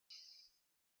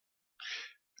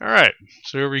Alright,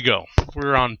 so here we go.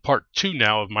 We're on part 2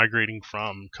 now of migrating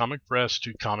from ComicPress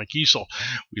to Comic Easel.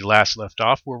 We last left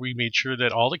off where we made sure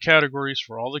that all the categories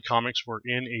for all the comics were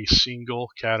in a single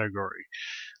category.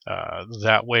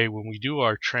 That way, when we do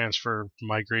our transfer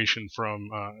migration from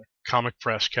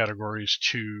ComicPress categories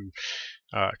to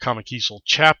Comic Easel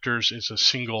chapters, it's a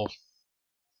single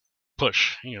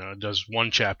push. It does one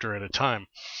chapter at a time.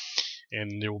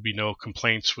 And there will be no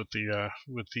complaints with the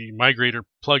migrator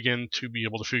plugin to be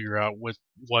able to figure out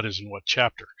what is in what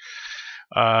chapter.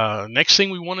 Next thing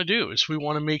we want to do is we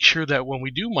want to make sure that when we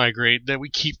do migrate that we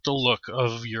keep the look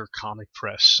of your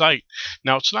ComicPress site.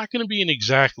 Now it's not going to be an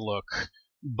exact look,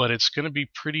 but it's going to be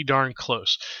pretty darn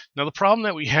close. Now the problem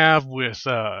that we have with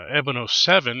Ebon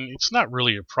 07, it's not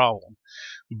really a problem,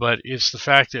 but it's the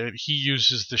fact that he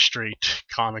uses the straight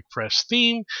ComicPress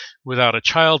theme without a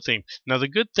child theme. Now the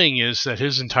good thing is that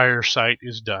his entire site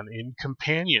is done in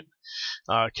Companion.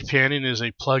 Companion is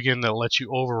a plugin that lets you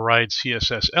override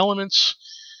CSS elements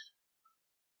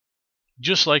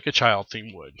just like a child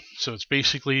theme would. So it's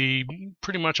basically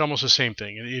pretty much almost the same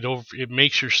thing. It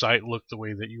makes your site look the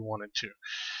way that you want it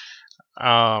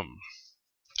to.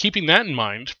 Keeping that in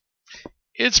mind,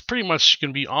 it's pretty much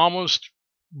going to be almost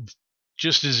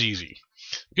just as easy.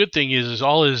 Good thing is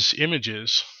all his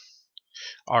images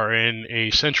are in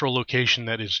a central location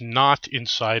that is not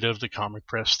inside of the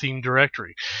ComicPress theme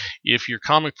directory. If your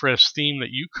ComicPress theme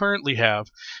that you currently have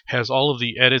has all of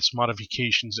the edits,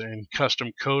 modifications, and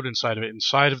custom code inside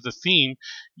of the theme,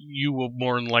 you will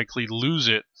more than likely lose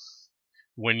it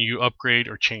when you upgrade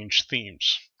or change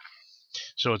themes.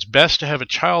 So it's best to have a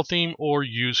child theme or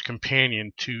use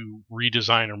Companion to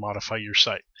redesign or modify your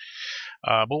site.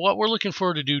 But what we're looking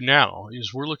forward to do now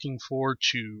is we're looking forward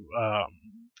to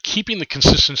keeping the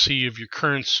consistency of your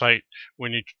current site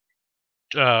when you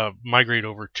migrate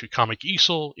over to Comic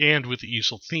Easel and with the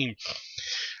Easel theme.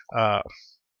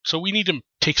 So we need to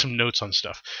take some notes on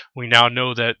stuff. We now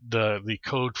know that the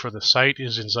code for the site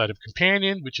is inside of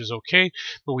Companion, which is okay,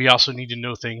 but we also need to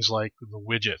know things like the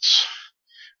widgets.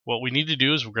 What we need to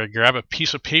do is we're going to grab a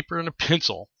piece of paper and a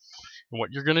pencil, and what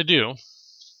you're going to do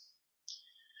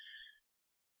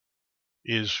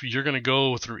is you're going to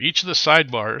go through each of the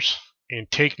sidebars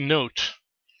and take note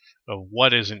of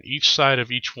what is in each side of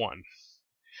each one.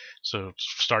 So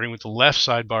starting with the left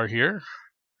sidebar here,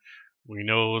 we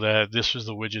know that this is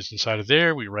the widgets inside of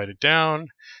there. We write it down.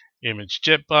 Image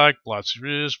jetpack, blots,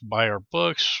 buy our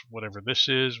books, whatever this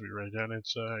is, we write it down.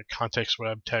 It's context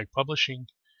web tag publishing.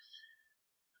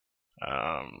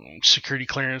 Security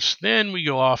clearance. Then we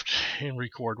go off and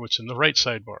record what's in the right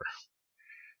sidebar.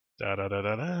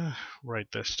 Write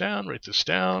this down, write this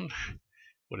down.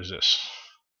 What is this?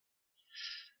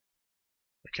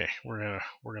 Okay, we're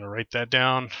gonna write that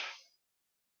down.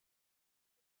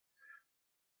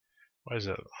 Why is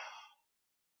that?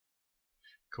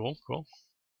 Cool.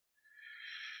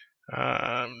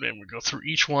 Then we go through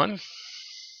each one.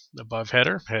 The above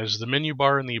header has the menu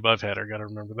bar in the above header. Got to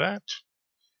remember that.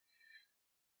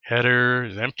 Header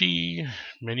is empty.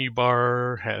 Menu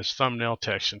bar has thumbnail,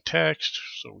 text, and text.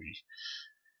 So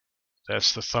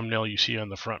that's the thumbnail you see on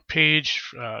the front page.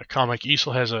 Comic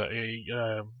Easel has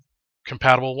a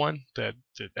compatible one that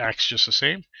acts just the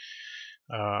same.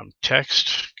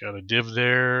 Text, got a div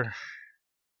there.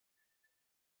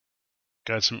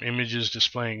 Got some images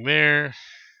displaying there.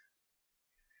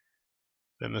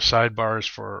 Then the sidebars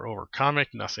for over comic,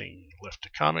 nothing. Left to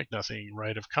comic, nothing.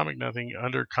 Right of comic, nothing.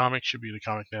 Under comic should be the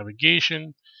comic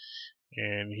navigation.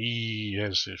 And he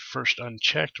has it first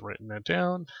unchecked, writing that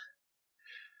down.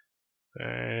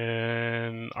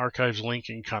 And archives link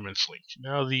and comments link.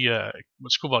 Now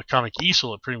what's cool about Comic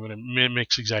Easel, it pretty much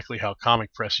mimics exactly how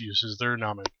ComicPress uses their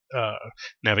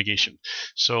navigation.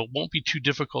 So it won't be too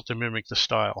difficult to mimic the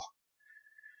style.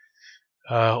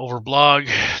 Over blog,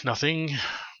 nothing.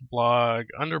 Blog,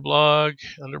 under blog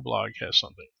has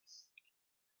something.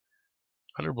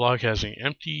 Under blog has an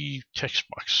empty text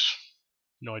box.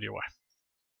 No idea why.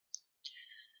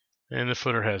 And the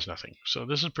footer has nothing. So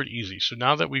this is pretty easy. So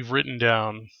now that we've written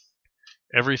down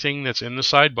everything that's in the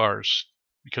sidebars,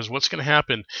 because what's going to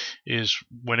happen is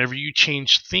whenever you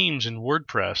change themes in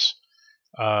WordPress,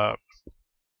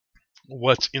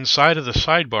 what's inside of the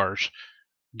sidebars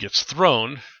gets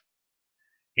thrown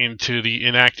into the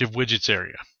inactive widgets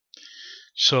area.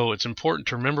 So it's important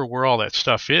to remember where all that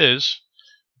stuff is,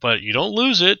 but you don't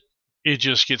lose it. It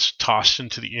just gets tossed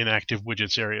into the inactive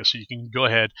widgets area. So you can go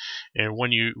ahead and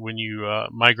when you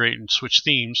migrate and switch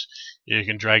themes, you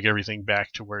can drag everything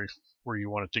back to where you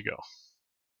want it to go.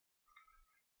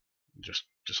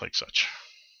 Just like such.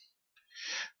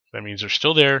 That means they're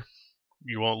still there.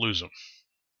 You won't lose them.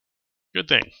 Good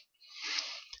thing.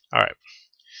 All right.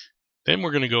 Then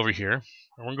we're going to go over here.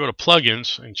 We're going to go to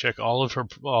plugins and check all of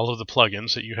the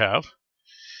plugins that you have.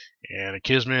 And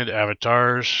Akismet,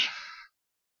 avatars.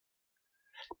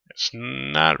 It's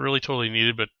not really totally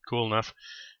needed, but cool enough.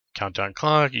 Countdown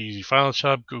clock, easy file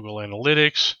shop, Google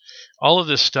Analytics. All of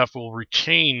this stuff will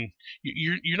retain.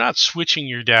 You're not switching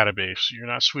your database. You're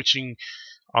not switching.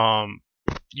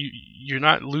 You're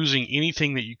not losing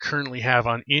anything that you currently have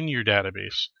in your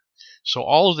database. So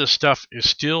all of this stuff is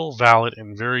still valid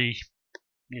and very,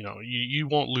 you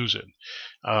won't lose it.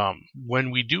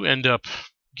 When we do end up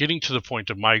getting to the point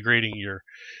of migrating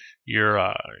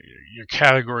your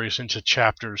categories into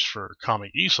chapters for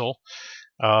Comic Easel,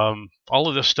 all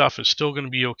of this stuff is still going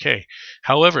to be okay.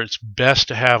 However, it's best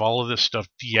to have all of this stuff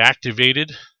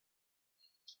deactivated.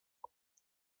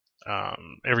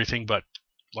 Everything but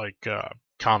like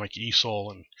Comic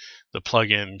Easel and the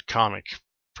plugin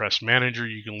ComicPress Manager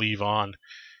you can leave on,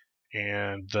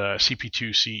 and the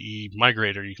CP2CE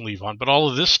Migrator you can leave on. But all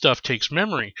of this stuff takes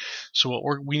memory. So what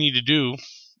we need to do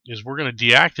is we're going to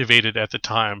deactivate it at the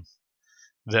time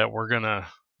that we're going to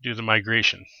do the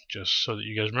migration, just so that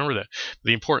you guys remember that.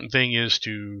 The important thing is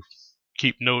to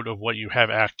keep note of what you have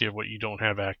active, what you don't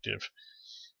have active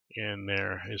in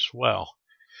there as well.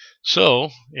 So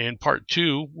in part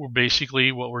 2, we're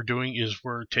basically what we're doing is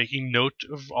we're taking note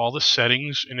of all the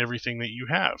settings and everything that you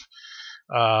have.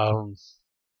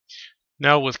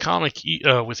 Now with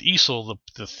with Easel,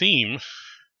 the theme,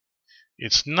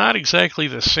 it's not exactly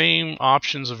the same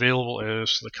options available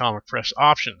as the ComicPress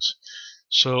options.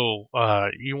 So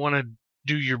you want to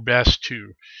do your best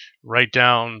to write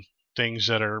down things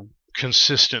that are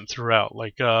consistent throughout,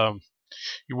 like your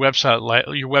website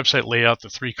layout, the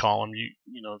 3-column.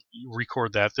 You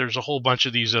record that. There's a whole bunch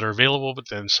of these that are available, but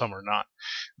then some are not.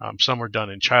 Some are done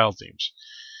in child themes.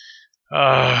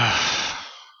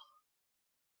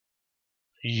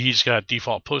 He's got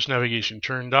default post navigation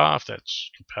turned off. That's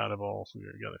compatible.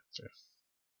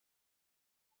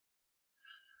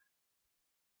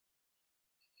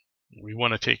 We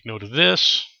want to take note of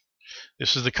this.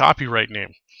 This is the copyright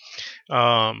name.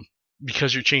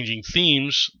 Because you're changing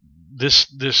themes, this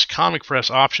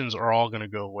ComicPress options are all going to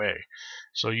go away.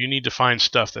 So you need to find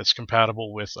stuff that's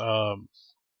compatible with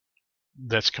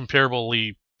that's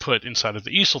comparably put inside of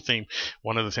the Easel theme.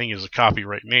 One of the things is a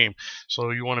copyright name. So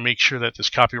you want to make sure that this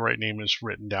copyright name is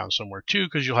written down somewhere too,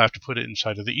 because you'll have to put it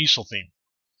inside of the Easel theme.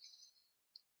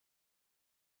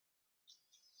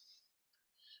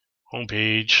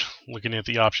 Homepage, looking at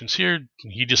the options here,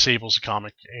 he disables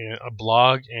a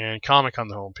blog and comic on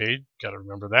the homepage. Got to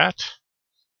remember that.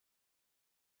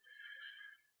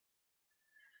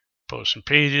 Posts and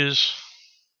pages,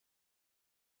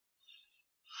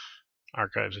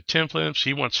 archives and templates.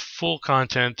 He wants full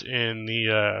content in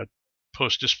the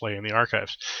post display in the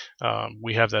archives.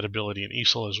 We have that ability in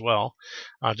Easel as well.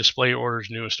 Display orders,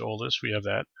 newest to oldest. We have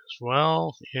that as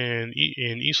well in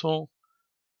Easel.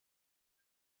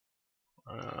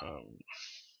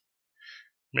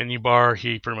 Menu bar,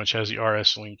 he pretty much has the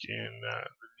RS link in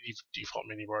default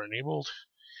menu bar enabled.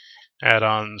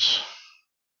 Add-ons,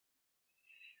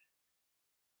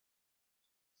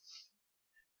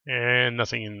 and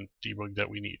nothing in debug that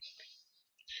we need.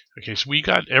 Okay, so we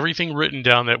got everything written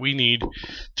down that we need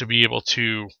to be able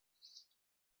to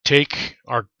take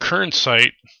our current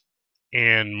site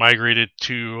and migrate it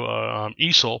to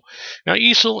Easel. Now,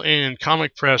 Easel and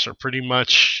ComicPress are pretty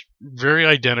much very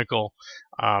identical.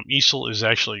 Easel is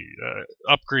actually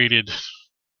upgraded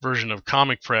version of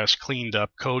ComicPress, cleaned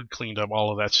up, code cleaned up,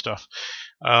 all of that stuff.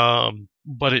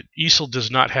 But Easel does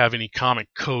not have any comic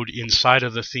code inside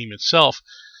of the theme itself,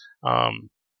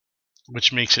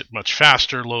 which makes it much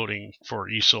faster loading for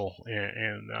Easel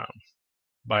and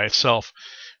by itself,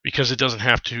 because it doesn't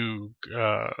have to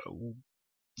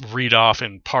read off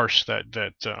and parse that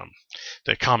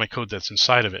comic code that's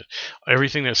inside of it.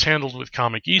 Everything that's handled with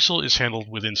Comic Easel is handled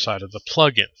with inside of the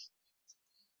plugin.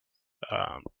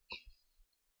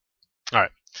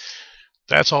 Alright,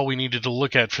 that's all we needed to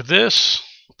look at for this.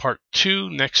 Part 2,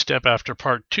 next step after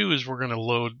part 2 is we're going to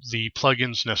load the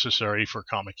plugins necessary for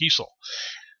Comic Easel.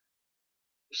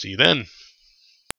 See you then.